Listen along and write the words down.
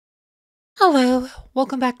Hello,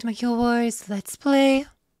 welcome back to my Kill Wars Let's Play.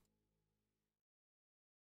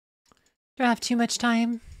 Don't have too much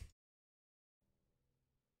time.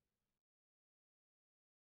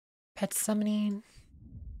 Pet summoning.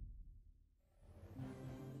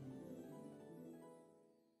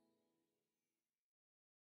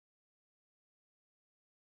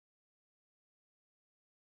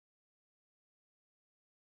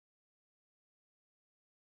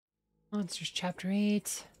 Monsters Chapter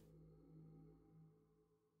 8.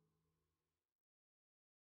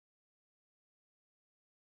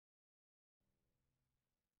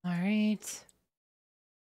 Alright.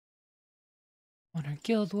 Honor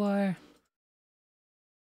Guild War.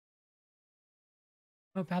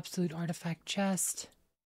 Rope Absolute Artifact Chest.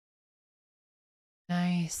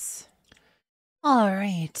 Nice.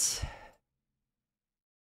 Alright.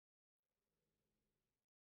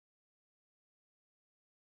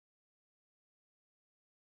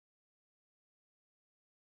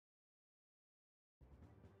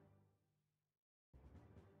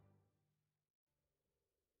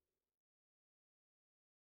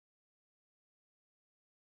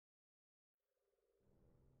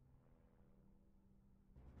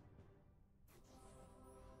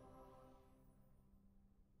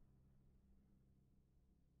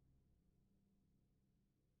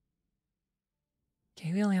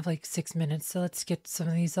 Okay, we only have like 6 minutes, so let's get some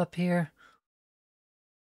of these up here.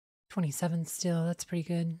 27 still, that's pretty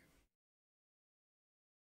good.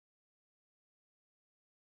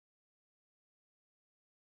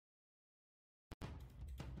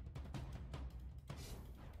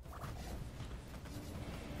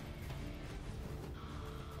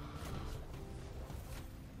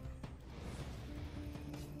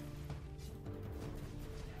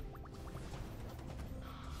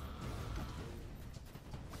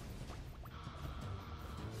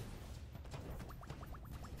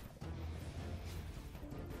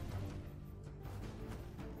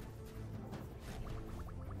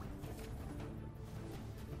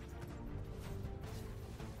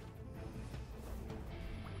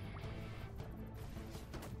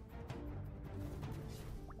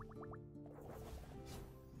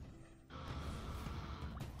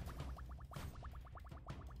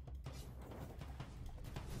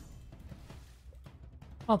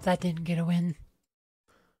 Hope that didn't get a win.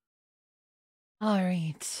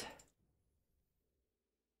 Alright.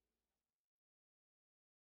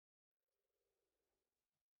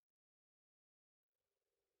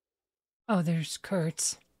 Oh, there's Kurt.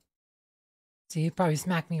 So he'd probably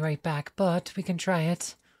smack me right back, but we can try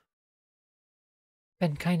it.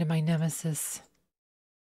 Been kind of my nemesis.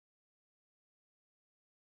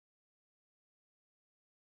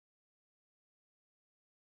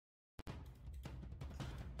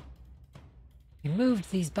 He moved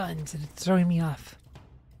these buttons and it's throwing me off.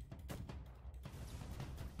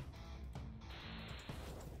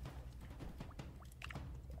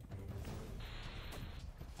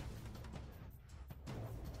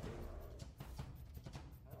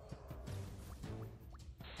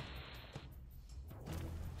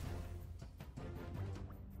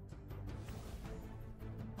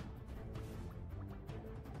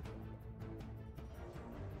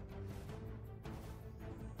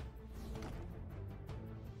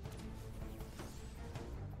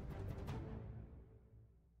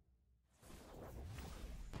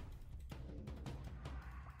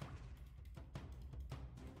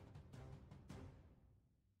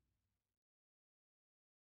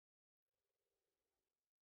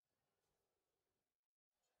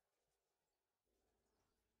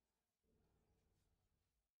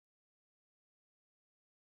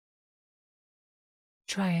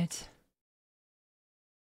 Try it.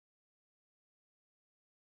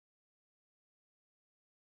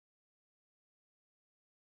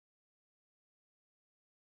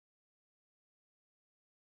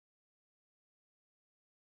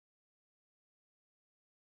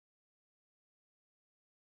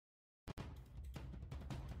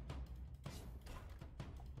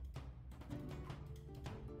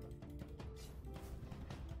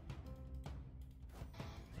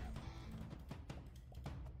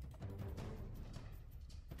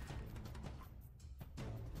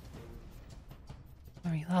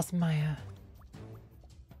 Alright, lost Maya.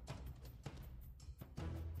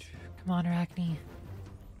 Come on, Arachne.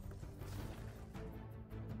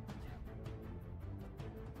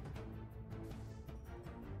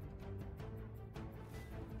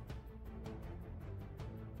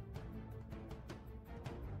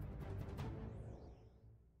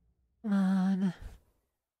 Come on.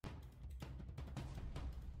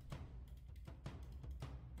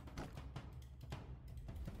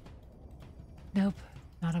 Nope,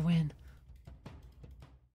 not a win.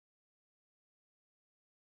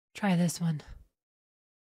 Try this one.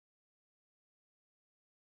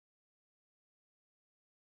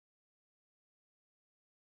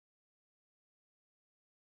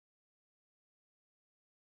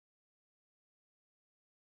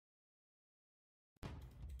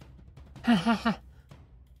 Ha ha ha.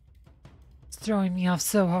 It's throwing me off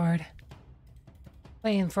so hard.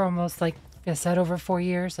 Playing for almost like I said over 4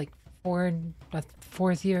 years, like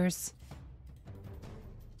fourth years.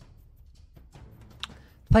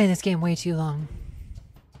 Playing this game way too long.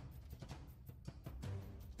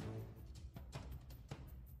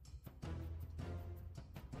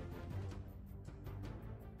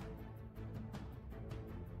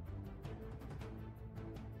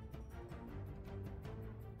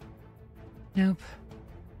 Nope.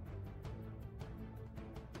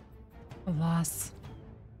 A loss.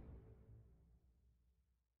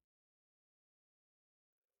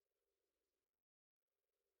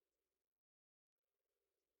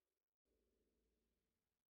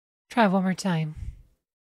 Try one more time.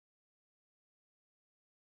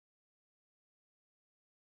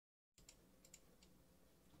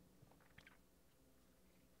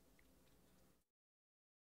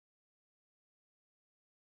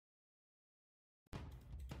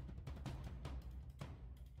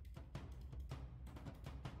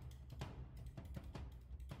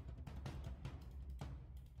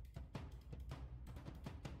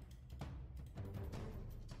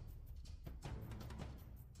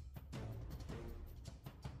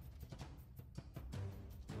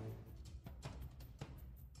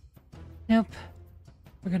 Nope.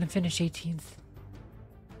 We're gonna finish 18th.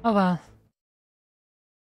 Oh well.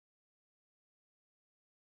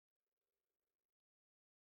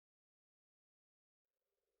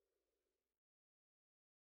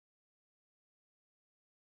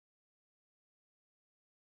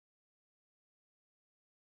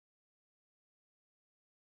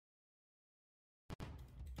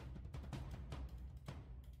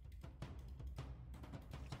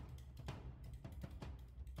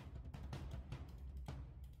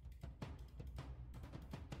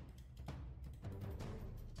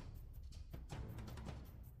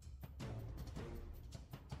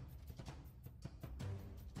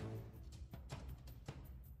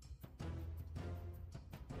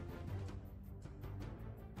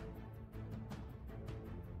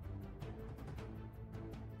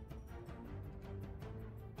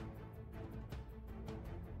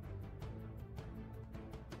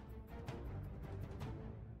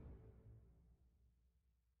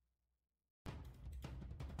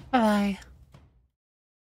 Bye.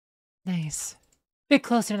 Nice. Bit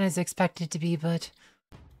closer than I was expected to be, but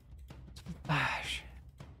gosh,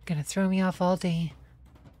 gonna throw me off all day.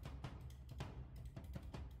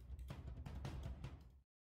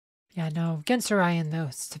 Yeah, no, against Orion though,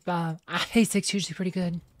 A6 usually pretty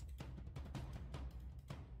good.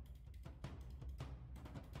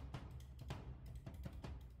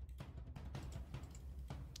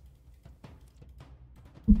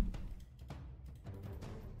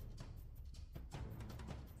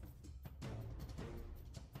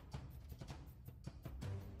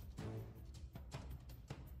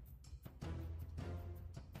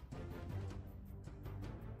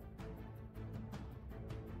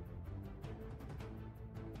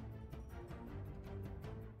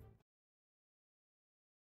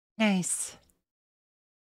 Nice.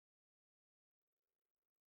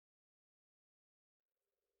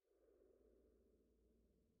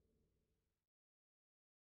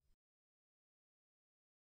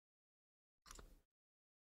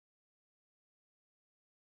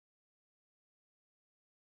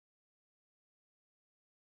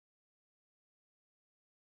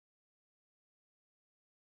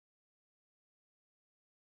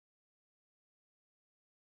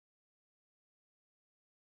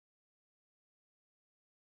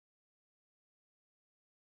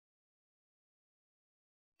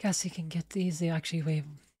 Guess you can get these. Actually, wait,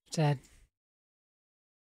 dead.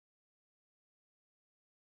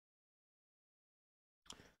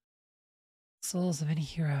 Souls of any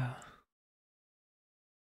hero.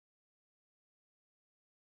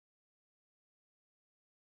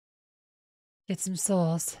 Get some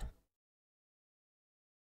souls.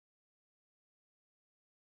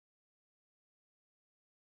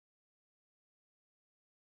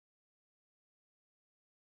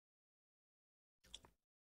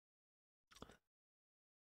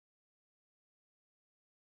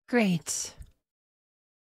 Great.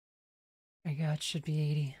 There you go, it should be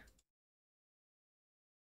 80.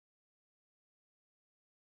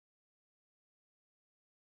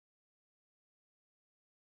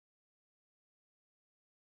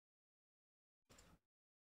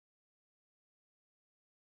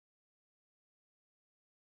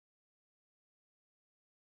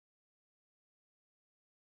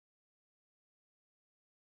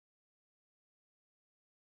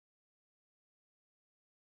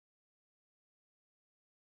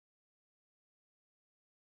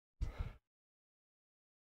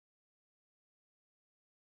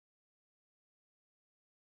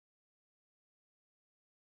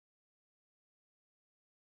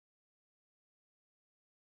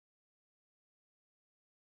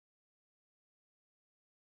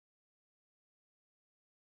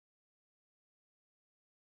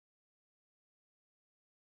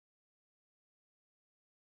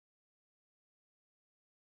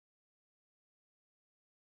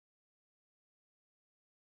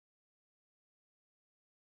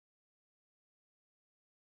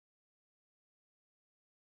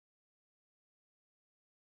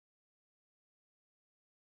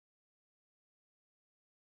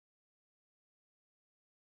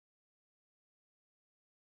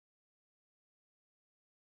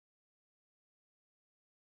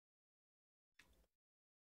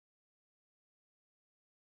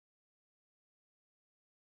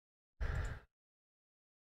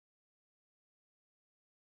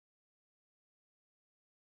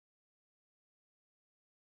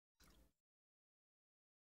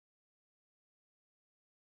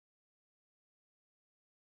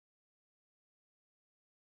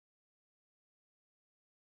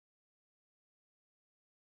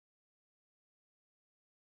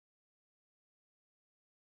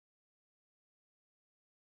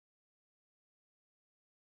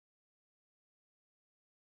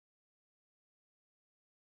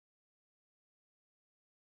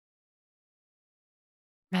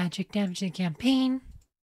 Magic damage to the campaign.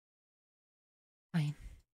 Fine.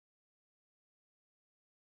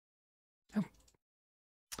 Oh.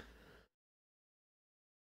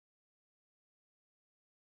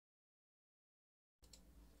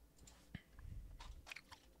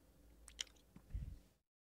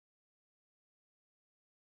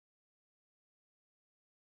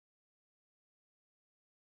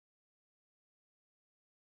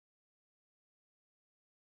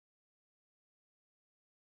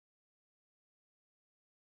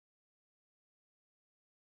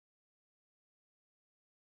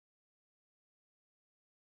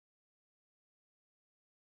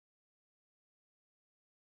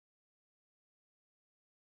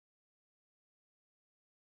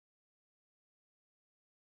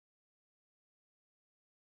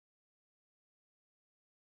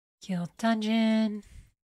 Kill dungeon.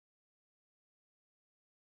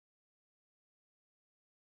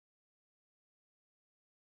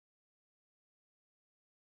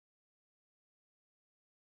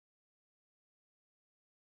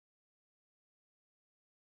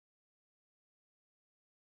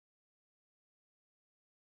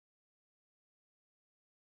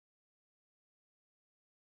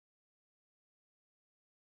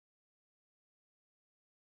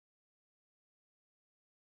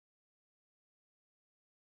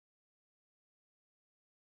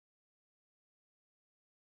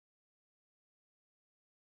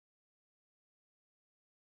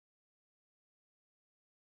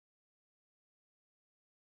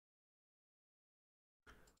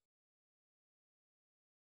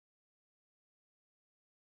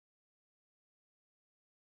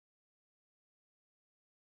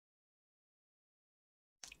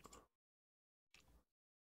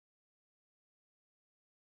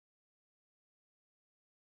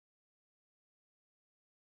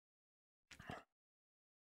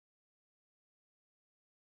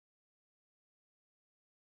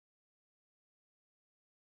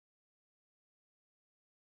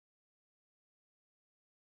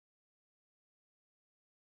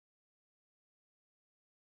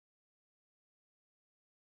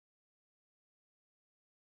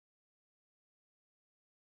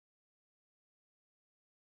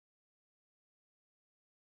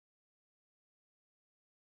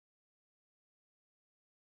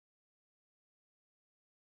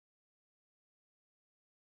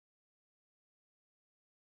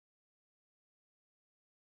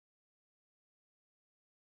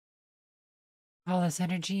 All this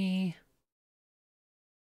energy.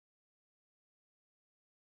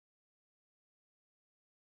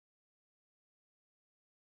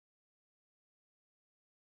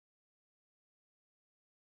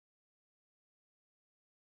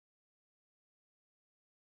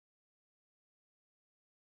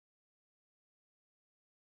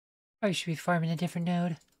 Probably should be farming a different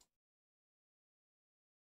node.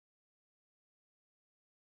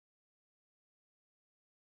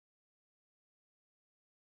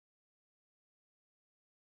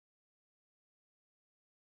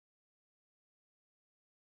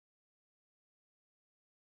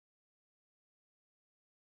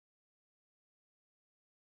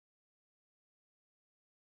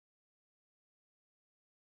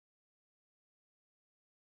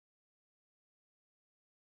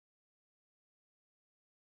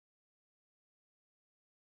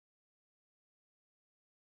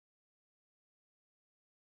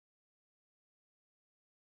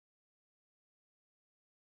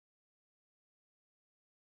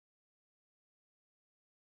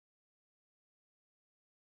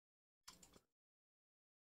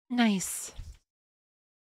 Nice.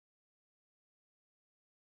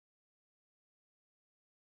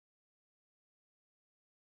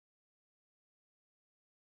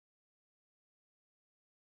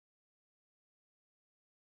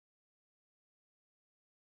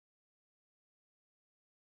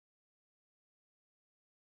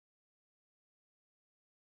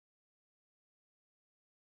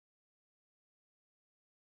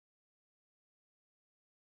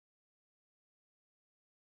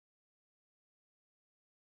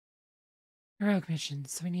 Rogue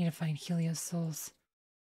missions, so we need to find Helios souls.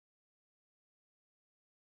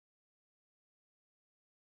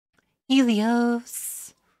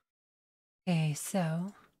 Helios! Okay,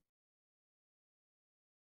 so...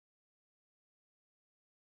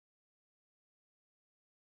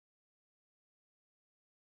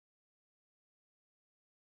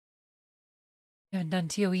 haven't done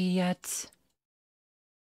TOE yet.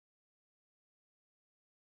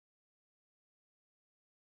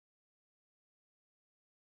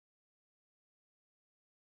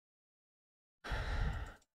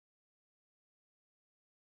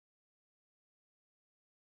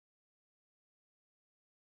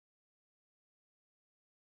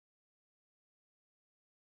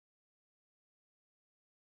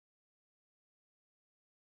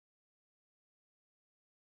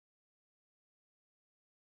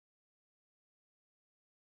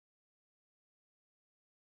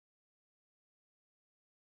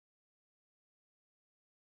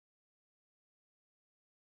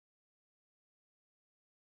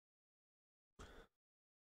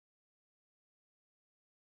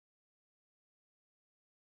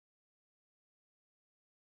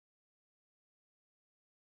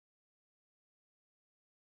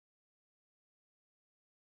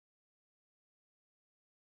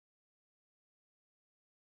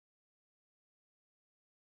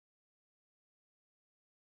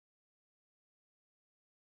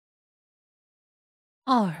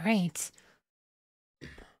 All right.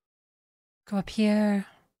 Go up here.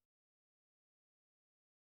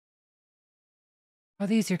 Oh,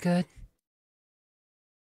 these are good.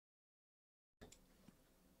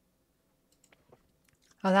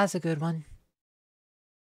 Oh, that's a good one.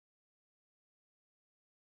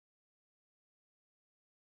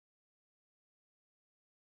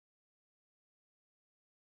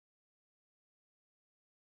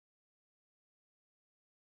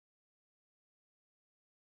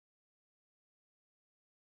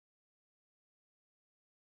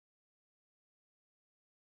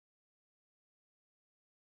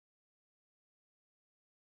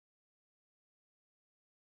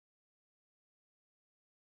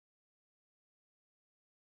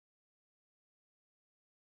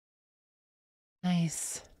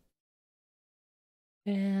 Nice.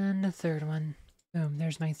 And the third one. Boom,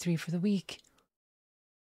 there's my 3 for the week.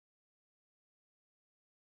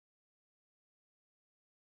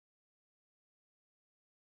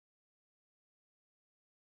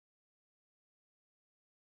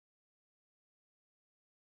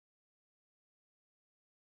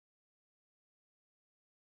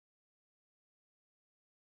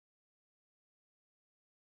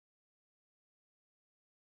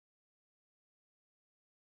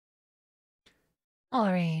 All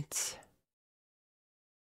right.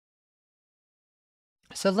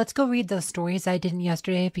 So let's go read those stories I didn't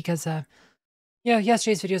yesterday because,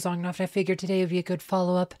 yesterday's video is long enough. I figured today would be a good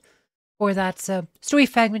follow-up for that. So, story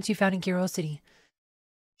fragments you found in Ghirwil City.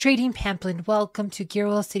 Trading pamphlet. Welcome to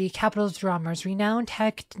Ghirwil City, capital of dramas. Renowned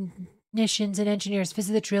technicians and engineers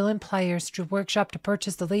visit the drill and pliers workshop to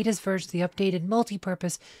purchase the latest version of the updated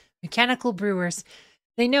multi-purpose mechanical brewers.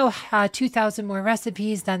 They know 2,000 more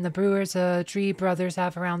recipes than the brewers Tree brothers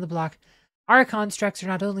have around the block. Our constructs are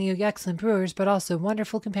not only excellent brewers, but also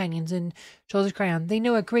wonderful companions in Shoulder's Crayon. They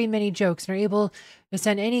know a great many jokes and are able to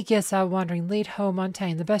send any guests out wandering late home on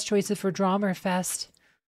time. The best choices for drama or fest.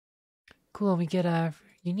 Cool, we get a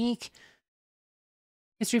unique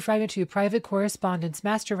history fragment 2. Private correspondence.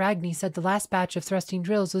 Master Ragni said the last batch of thrusting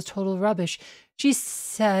drills was total rubbish. She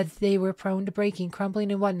said they were prone to breaking,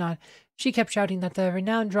 crumbling, and whatnot. She kept shouting that the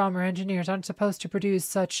renowned drama engineers aren't supposed to produce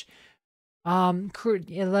such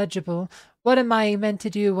illegible. What am I meant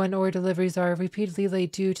to do when ore deliveries are repeatedly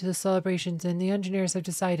late due to the celebrations, and the engineers have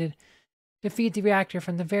decided to feed the reactor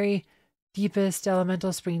from the very deepest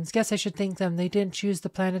elemental springs? Guess I should thank them. They didn't choose the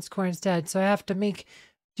planet's core instead, so I have to make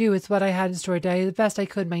do with what I had in store. Did I the best I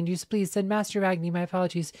could, mind you. Please send Master Ragni my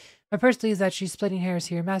apologies. My purse believes that she's splitting hairs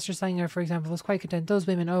here. Master Sanger, for example, was quite content. Those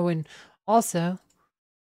women. Oh, and also,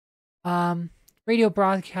 radio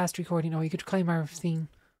broadcast recording. Oh, you could claim our thing.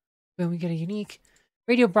 Boom, we get a unique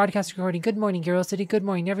radio broadcast recording. Good morning, Ghirwil City. Good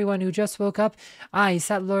morning, everyone who just woke up. I,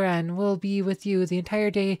 Sat Loran, will be with you the entire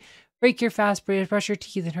day. Break your fast, brush your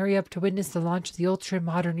teeth, and hurry up to witness the launch of the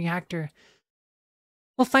ultra-modern reactor.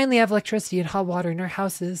 We'll finally have electricity and hot water in our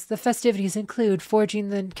houses. The festivities include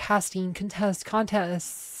forging and casting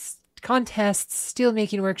contests,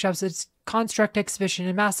 steel-making workshops, a construct exhibition,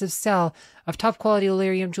 and a massive sale of top-quality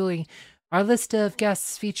Illyrium jewelry. Our list of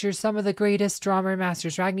guests features some of the greatest drama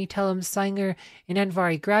masters, Ragni, Tellum, Sanger, and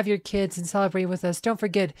Envari. Grab your kids and celebrate with us. Don't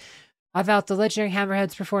forget about the legendary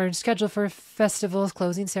Hammerheads performance scheduled for festival's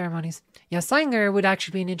closing ceremonies. Yeah, Sanger would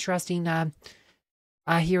actually be an interesting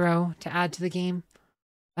hero to add to the game.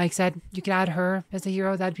 Like I said, you could add her as a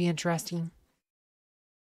hero. That'd be interesting.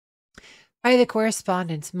 By the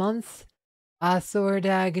correspondence month,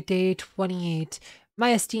 Thordag, day 28.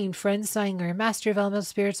 My esteemed friend Sanger, master of elemental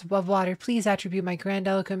spirits above water, please attribute my grand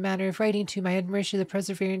eloquent manner of writing to my admiration of the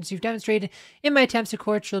perseverance you've demonstrated in my attempts to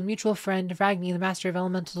court your mutual friend Ragni, the master of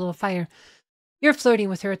elemental fire. Your flirting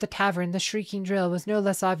with her at the tavern, the shrieking drill, was no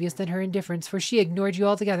less obvious than her indifference, for she ignored you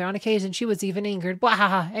altogether. On occasion, she was even angered.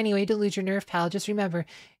 Wahaha! Anyway, don't lose your nerve, pal. Just remember,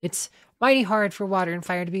 it's mighty hard for water and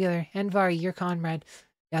fire to be together. And Vari, your comrade.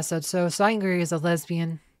 Yeah, so Sanger is a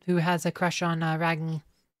lesbian who has a crush on Ragni.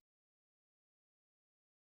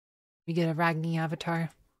 We get a Ragni avatar.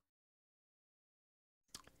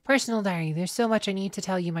 Personal diary. There's so much I need to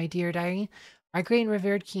tell you, my dear diary. Our great and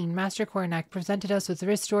revered king, Master Cornac, presented us with the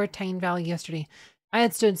restored Tyne Valley yesterday. I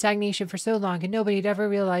had stood in stagnation for so long, and nobody had ever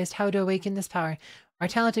realized how to awaken this power. Our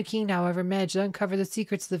talented king, however, managed to uncover the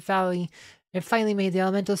secrets of the valley and finally made the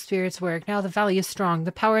elemental spirits work. Now the valley is strong.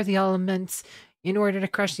 The power of the elements in order to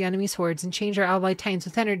crush the enemy's hordes and change our allied titans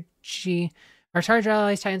with energy, or charge our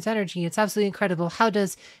allies' titans energy. It's absolutely incredible. How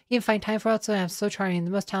does he even find time for all so I'm so charming?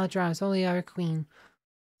 The most talented dramas, only our queen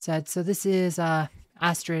said. So this is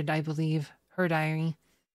Astrid, I believe, her diary.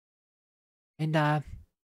 And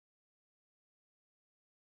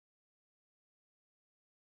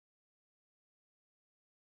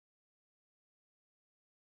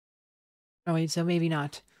Oh, wait, so maybe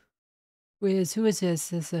not. Who is this?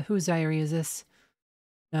 Whose diary is this?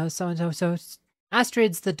 No, so-and-so. So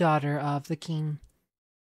Astrid's the daughter of the king.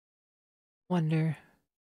 Wonder.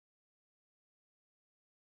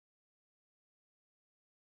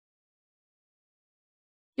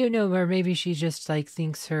 You know, or maybe she just, like,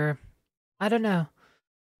 thinks her... I don't know.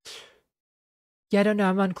 Yeah, I don't know.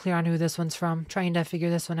 I'm unclear on who this one's from. Trying to figure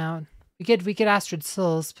this one out. We get Astrid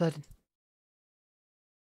Souls, but...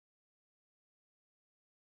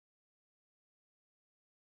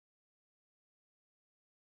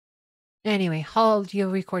 Anyway, audio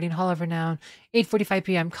recording, hall over now. 8:45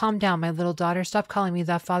 p.m. Calm down, my little daughter. Stop calling me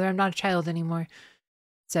that, father. I'm not a child anymore.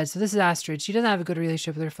 Said, so this is Astrid. She doesn't have a good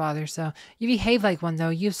relationship with her father, so you behave like one,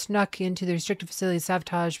 though. You snuck into the restricted facility,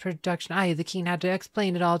 sabotage production. I, the king, had to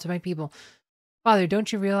explain it all to my people. Father,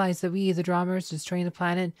 don't you realize that we, the Drommers, destroying the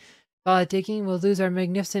planet, while digging, will lose our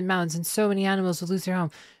magnificent mountains, and so many animals will lose their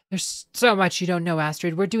home? There's so much you don't know,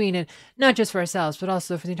 Astrid. We're doing it not just for ourselves, but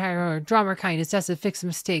also for the entire world. Drommer kind is destined to fix the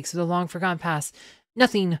mistakes of the long-forgotten past.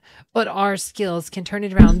 Nothing but our skills can turn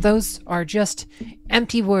it around. Those are just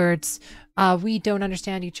empty words. We don't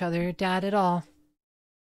understand each other, Dad, at all.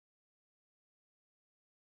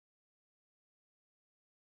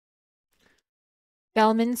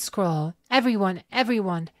 Bellman Scroll. Everyone,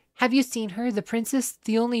 everyone. Have you seen her, the princess,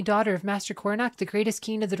 the only daughter of Master Cornock, the greatest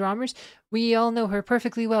king of the Drommers? We all know her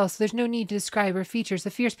perfectly well, so there's no need to describe her features,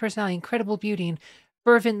 the fierce personality, incredible beauty, and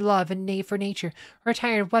fervent love and for nature. Her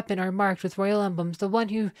attire and weapon are marked with royal emblems. The one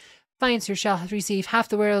who finds her shall receive half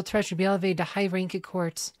the royal treasure and be elevated to high rank at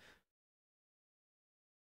courts.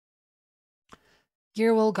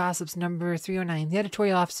 Ghirwil Gossips number 309. The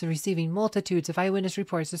editorial officer receiving multitudes of eyewitness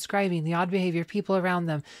reports describing the odd behavior of people around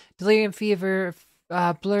them. Delirium fever,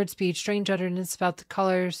 blurred speech, strange utterances about the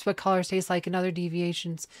colors, what colors taste like, and other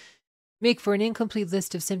deviations. Make for an incomplete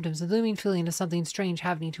list of symptoms. The looming feeling of something strange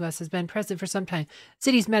happening to us has been present for some time.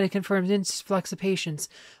 City's medic confirms influx of patients.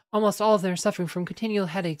 Almost all of them are suffering from continual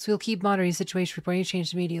headaches. We'll keep monitoring the situation before any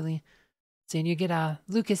change immediately. So you get a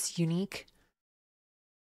Lucas unique.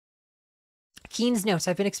 Keen's notes.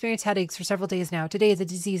 I've been experiencing headaches for several days now. Today is a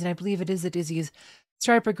disease, and I believe it is a disease.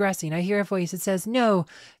 Start progressing. I hear a voice. It says, no,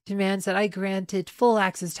 demands that I grant it full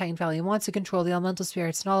access to Titan Valley and wants to control the elemental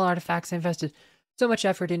spirits and all artifacts I invested so much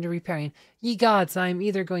effort into repairing. Ye gods, I'm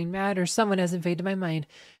either going mad or someone has invaded my mind.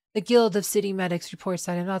 The Guild of City Medics reports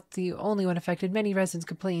that I'm not the only one affected. Many residents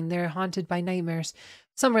complain they're haunted by nightmares.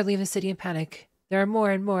 Some are leaving the city in panic. There are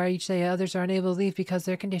more and more each day. Others are unable to leave because of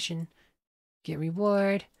their condition. Get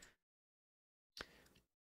reward.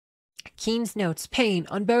 Keen's notes. Pain,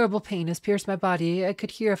 unbearable pain, has pierced my body. I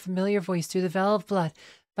could hear a familiar voice through the veil of blood,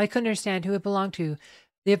 but I couldn't understand who it belonged to.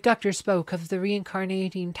 The abductor spoke of the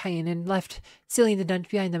reincarnating Titan and left, sealing the dungeon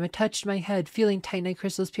behind them. It touched my head, feeling titanite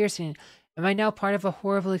crystals piercing it. Am I now part of a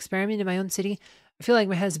horrible experiment in my own city? I feel like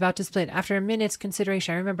my head is about to split. After a minute's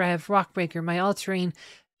consideration, I remember I have Rockbreaker, my all-terrain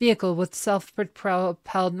vehicle with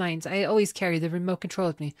self-propelled mines. I always carry the remote control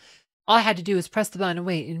with me. All I had to do was press the button and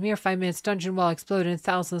wait. In a mere 5 minutes, dungeon wall exploded in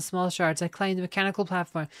thousands of small shards. I climbed the mechanical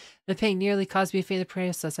platform. The pain nearly caused me to faint in the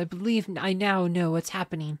process. I believe I now know what's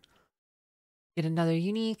happening. Get another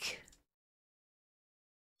unique.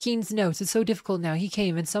 Keen's notes. It's so difficult now. He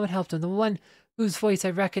came and someone helped him. The one whose voice I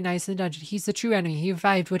recognized in the dungeon. He's the true enemy. He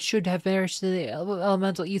revived what should have perished in the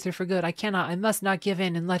elemental ether for good. I must not give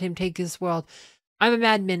in and let him take this world. I'm a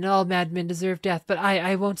madman, and all madmen deserve death, but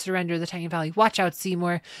I won't surrender the Titan Valley. Watch out,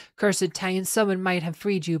 Seymour. Cursed Titan, someone might have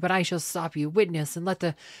freed you, but I shall stop you. Witness, and let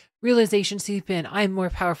the realization seep in. I'm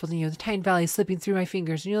more powerful than you. The Titan Valley is slipping through my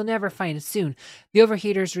fingers, and you'll never find it soon. The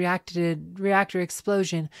overheater's reactor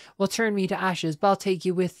explosion will turn me to ashes, but I'll take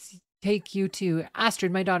you too.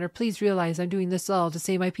 Astrid, my daughter, please realize I'm doing this all to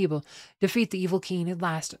save my people. Defeat the evil king at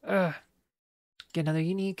last. Ugh. Get another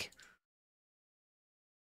unique.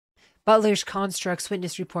 Butler's Constructs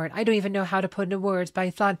Witness Report. I don't even know how to put into words, but I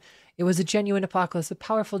thought it was a genuine apocalypse. A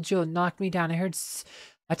powerful jolt knocked me down. I heard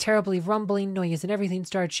a terribly rumbling noise, and everything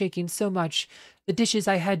started shaking so much. The dishes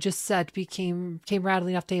I had just set came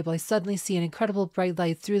rattling off the table. I suddenly see an incredible bright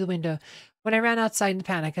light through the window. When I ran outside in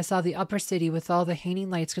panic, I saw the upper city with all the hanging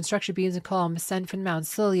lights, construction beams and columns ascend from the mountain,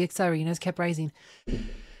 slowly accelerating as it kept rising.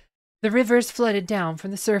 The rivers flooded down from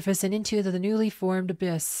the surface and into the newly formed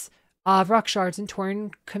abyss. Rock shards and torn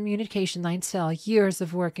communication lines fell. Years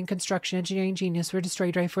of work and construction engineering genius were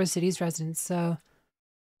destroyed right for the city's residents. So,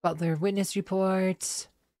 Butler, witness report.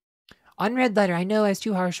 Unread letter. I know I was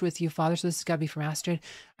too harsh with you, Father, so this has got to be from Astrid.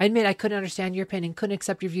 I admit I couldn't understand your opinion, couldn't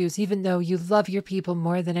accept your views, even though you love your people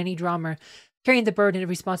more than any drummer, carrying the burden of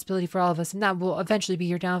responsibility for all of us, and that will eventually be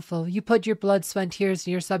your downfall. You put your blood, sweat, and tears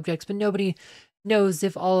to your subjects, but nobody knows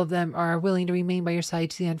if all of them are willing to remain by your side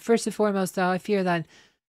to the end. First and foremost, though, I fear that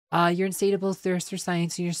your insatiable thirst for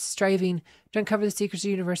science and your striving to uncover the secrets of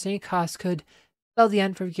the universe at any cost could spell the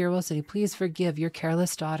end for Ghirwil City. Please forgive your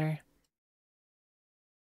careless daughter.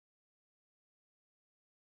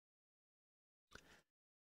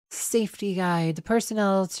 Safety guide. The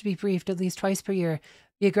personnel to be briefed at least twice per year.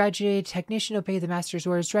 Be a graduated technician, obey the master's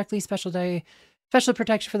orders directly. Special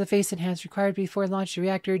protection for the face and hands required before launch the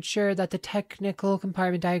reactor. Ensure that the technical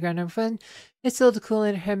compartment diagram number 1 is sealed to cool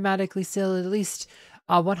and hermetically sealed. At least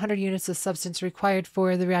 100 units of substance required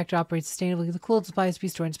for the reactor to operate sustainably. The cooled supplies be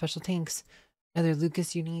stored in special tanks. Another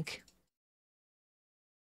Lucas unique.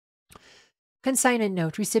 Consignment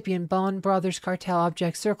note. Recipient Bond Brothers Cartel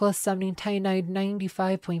Object Circle summoning Titanite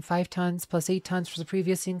 95.5 tons plus 8 tons for the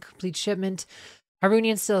previous incomplete shipment.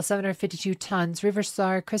 Harunian Steel 752 tons. River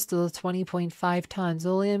Star Crystal 20.5 tons.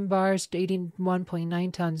 Oleum Bars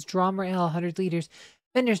 81.9 tons. Drama L 100 liters.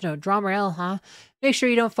 Vendor's note. Drama L, huh? Make sure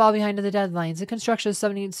you don't fall behind the deadlines. The construction of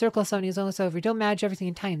Circle 70 is almost over. Don't manage everything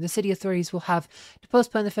in time. The city authorities will have to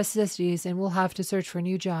postpone the festivities and we'll have to search for a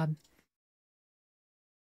new job.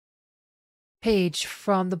 Page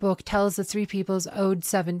from the book tells the three peoples Ode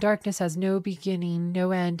 7. Darkness has no beginning,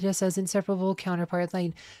 no end, just as inseparable counterpart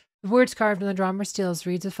light. The words carved on the drama steels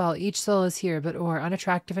reads as follows. Each soul is here, but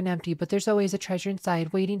unattractive and empty, but there's always a treasure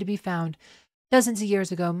inside, waiting to be found. Dozens of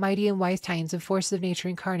years ago, mighty and wise titans and forces of nature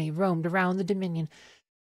incarnate roamed around the dominion.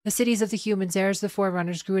 The cities of the humans, heirs of the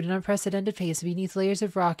forerunners, grew at an unprecedented pace. Beneath layers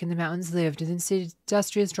of rock in the mountains lived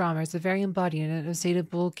industrious dramas, the very embodiment of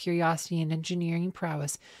insatiable curiosity and engineering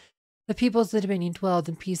prowess. The peoples of the Dominion dwelled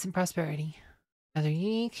in peace and prosperity. Another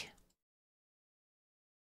unique.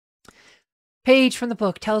 Page from the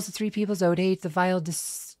book tells the three peoples Ode 8, the vile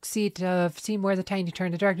deceit of Seymour the Tiny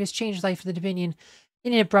turned the darkness, changed life of the Dominion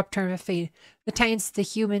in an abrupt turn of fate. The Titans, the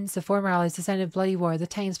humans, the former allies, descended of bloody war. The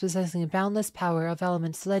Titans possessing a boundless power of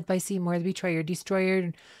elements, led by Seymour the Betrayer,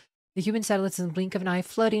 destroyed the human satellites in the blink of an eye,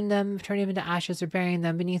 flooding them, turning them into ashes, or burying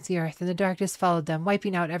them beneath the earth, and the darkness followed them,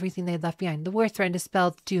 wiping out everything they had left behind. The war threatened to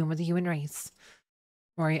spell the doom of the human race.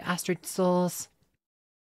 Mori Astrid Souls.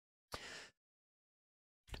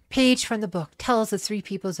 Page from the book tells the three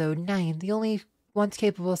peoples Ode 9. The only ones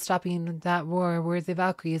capable of stopping that war were the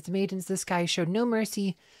Valkyries. The maidens of the sky showed no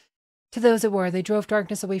mercy to those at war. They drove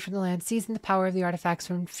darkness away from the land, seizing the power of the artifacts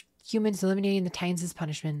from humans, eliminating the Titans as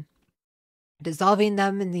punishment. Dissolving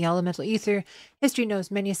them in the elemental ether, history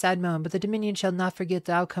knows many a sad moment, but the Dominion shall not forget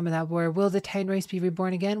the outcome of that war. Will the Titan race be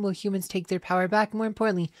reborn again? Will humans take their power back? More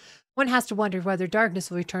importantly, one has to wonder whether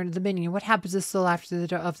darkness will return to the Dominion. What happens to the soul after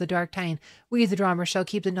the Dark Titan? We, the Drummer, shall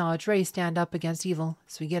keep the knowledge race stand up against evil.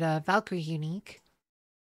 So we get a Valkyrie unique.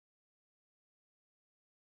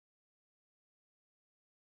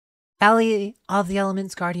 Valley of the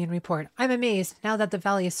Elements Guardian Report. I'm amazed. Now that the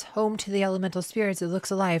valley is home to the elemental spirits, it looks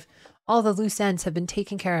alive. All the loose ends have been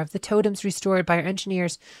taken care of. The totems restored by our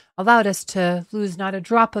engineers allowed us to lose not a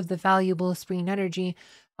drop of the valuable spring energy.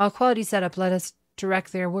 Our quality setup let us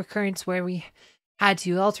direct their work currents where we had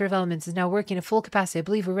to. Altar of Elements is now working at full capacity. I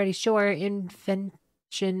believe we're ready to show our invention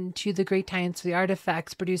to the great titans. The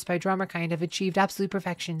artifacts produced by Drummerkind have achieved absolute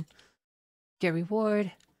perfection. Get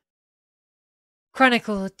reward.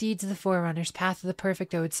 Chronicle Deeds of the Forerunners, Path of the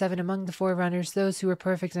Perfect Ode 7. Among the Forerunners, those who were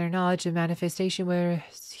perfect in their knowledge and manifestation were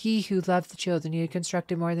he who loved the children he had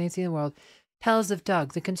constructed more than anything in the world. Tells of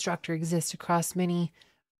Doug, the constructor, exists across many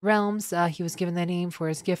realms. He was given that name for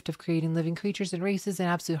his gift of creating living creatures and races in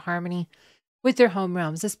absolute harmony with their home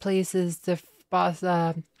realms. This place is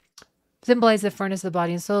symbolizes the furnace of the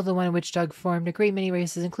body and soul, the one in which Doug formed a great many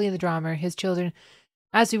races, including the drummer, his children.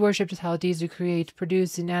 As we worshipped with holidays to create,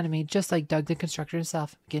 produce, and animate, just like Doug the constructor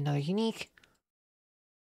himself. Get another unique.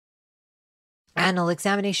 Annual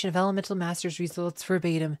examination of elemental masters results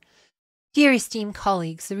verbatim. Dear esteemed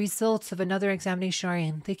colleagues, the results of another examination are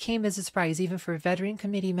in. They came as a surprise even for veteran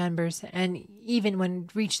committee members, and even when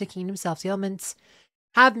reached the king himself, the elements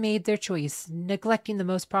have made their choice, neglecting the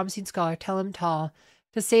most promising scholar, Tellum Tall.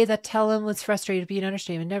 To say that Tellum was frustrated would be an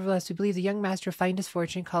understatement. Nevertheless, we believe the young master will find his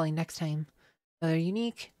fortune calling next time. Another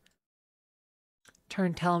unique.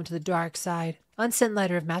 Turn Tellum to the dark side. Unsent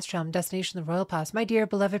letter of Master Tellum, destination of the royal palace. My dear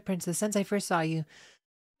beloved princess, since I first saw you,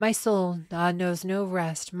 my soul knows no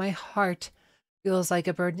rest. My heart feels like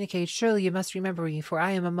a bird in a cage. Surely you must remember me, for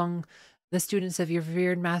I am among the students of your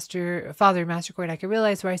revered father, Master Kordak. I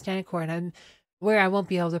realize where I stand in court, and where I won't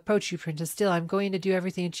be able to approach you, princess. Still, I'm going to do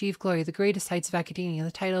everything to achieve glory, the greatest heights of academia. The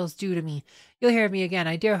title is due to me. You'll hear of me again.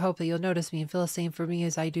 I dare hope that you'll notice me and feel the same for me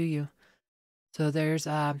as I do you. So there's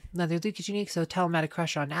another Lucas unique. So Tellum had a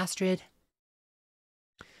crush on Astrid.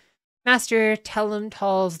 Master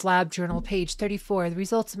Tellemtal's lab journal, page 34. The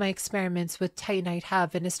results of my experiments with Titanite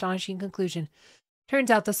have an astonishing conclusion. Turns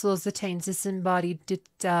out the souls the Titans disembodied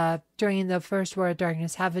during the First War of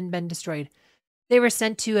Darkness haven't been destroyed. They were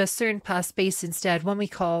sent to a certain space instead, one we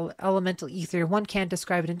call elemental ether. One can't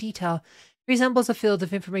describe it in detail. It resembles a field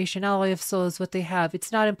of information, alloy of souls, what they have.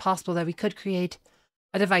 It's not impossible that we could create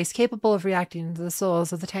a device capable of reacting to the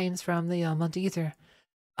souls of the Titans from the elemental ether.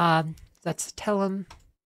 That's Tellem.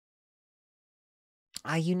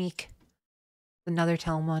 Unique. Another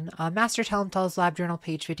Tellem one. Master Tellemtal's lab journal,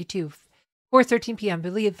 page 52. 4:13 p.m. I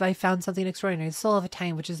believe I found something extraordinary. The soul of a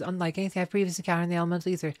Titan, which is unlike anything I've previously encountered in the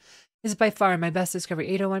elemental ether. This is by far my best discovery.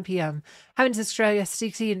 8:01 p.m. Haven't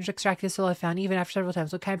succeeded in extracting the soul I found, even after several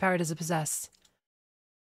times. What kind of power does it possess?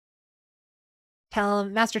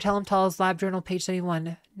 Master Tellemtal's lab journal, page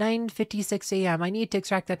 71. 9:56 a.m. I need to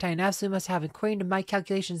extract that Titan. Absolutely must have it. According to my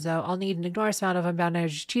calculations, though, I'll need an enormous amount of unbound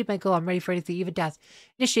energy to achieve my goal. I'm ready for anything, even death.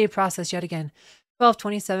 Initiate process yet again.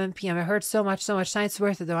 12:27 p.m. I heard so much. Science is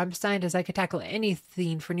worth it, though. I'm a scientist. I could tackle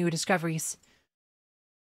anything for new discoveries.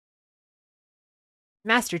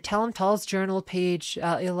 Master Tellemtal's journal, page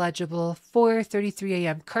illegible. 4:33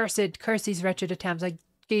 a.m. Curse these wretched attempts. I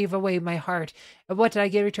gave away my heart. And what did I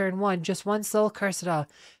get in return? Just one soul? Curse it all.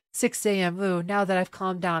 6 a.m. Ooh, now that I've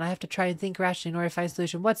calmed down, I have to try and think rationally in order to find a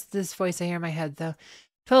solution. What's this voice I hear in my head, though?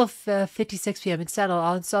 12:56 p.m. It's settled.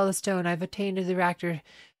 I'll install the stone. I've obtained the reactor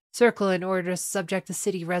circle in order to subject the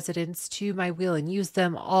city residents to my will and use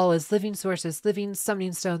them all as living sources, living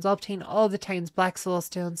summoning stones. I'll obtain all the Titan's black soul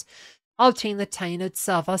stones. I'll obtain the Titan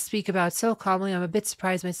itself. I'll speak about it so calmly I'm a bit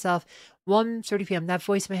surprised myself. 1:30 p.m. That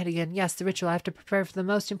voice in my head again. Yes, the ritual. I have to prepare for the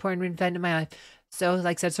most important event in my life. So,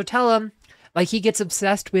 like I said, so tell him, like he gets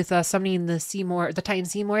obsessed with summoning the Titan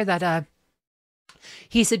Seymour, that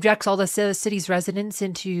he subjects all the city's residents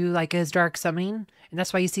into like his dark summoning, and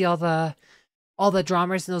that's why you see all the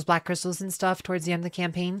dramas and those black crystals and stuff towards the end of the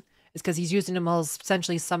campaign. Is because he's using them as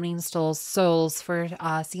essentially summoning souls for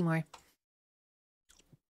Seymour.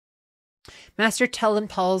 Master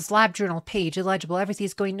Tellemtal's lab journal, page illegible. Everything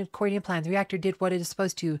is going according to plan. The reactor did what it is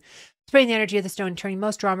supposed to, spreading the energy of the stone, turning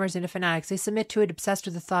most drummers into fanatics. They submit to it, obsessed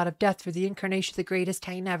with the thought of death for the incarnation of the greatest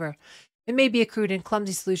Titan ever. It may be a crude and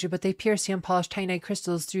clumsy solution, but they pierce the unpolished titanite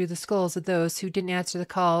crystals through the skulls of those who didn't answer the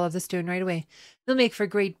call of the stone right away. They'll make for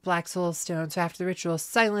great black soul stones. So after the ritual,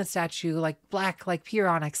 silent statue, like black, like pure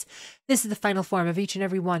onyx. This is the final form of each and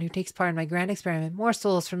every one who takes part in my grand experiment. More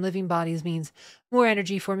souls from living bodies means more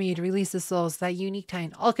energy for me to release the souls of that unique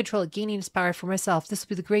Titan. I'll control it, gaining its power for myself. This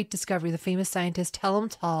will be the great discovery of the famous scientist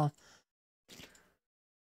Tellemtal.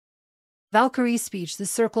 Valkyrie's speech. The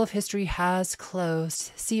circle of history has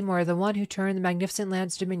closed. Seymour, the one who turned the magnificent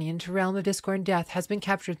land's dominion into a realm of discord and death, has been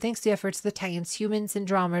captured thanks to the efforts of the Titans, humans, and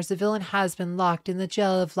Drommers. The villain has been locked in the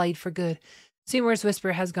jail of light for good. Seymour's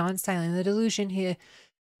whisper has gone silent. The delusion he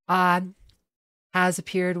has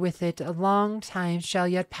appeared with it. A long time shall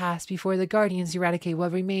yet pass before the Guardians eradicate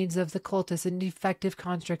what remains of the cultists and defective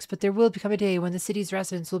constructs, but there will become a day when the city's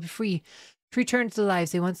residents will be free to return to the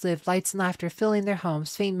lives they once lived, lights and laughter filling their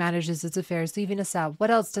homes. Fate manages its affairs, leaving us out.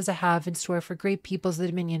 What else does it have in store for great peoples of the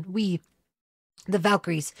Dominion? We, the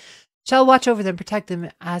Valkyries, shall watch over them, protect them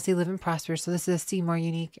as they live and prosper. So this is Seymour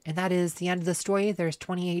unique, and that is the end of the story. There's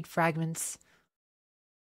 28 fragments.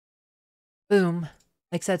 Boom.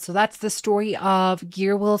 Like I said, so that's the story of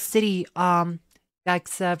Ghirwil City.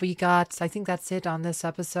 We got, I think that's it on this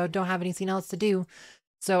episode. Don't have anything else to do.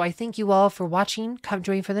 So I thank you all for watching. Come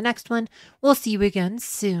join for the next one. We'll see you again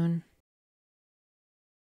soon.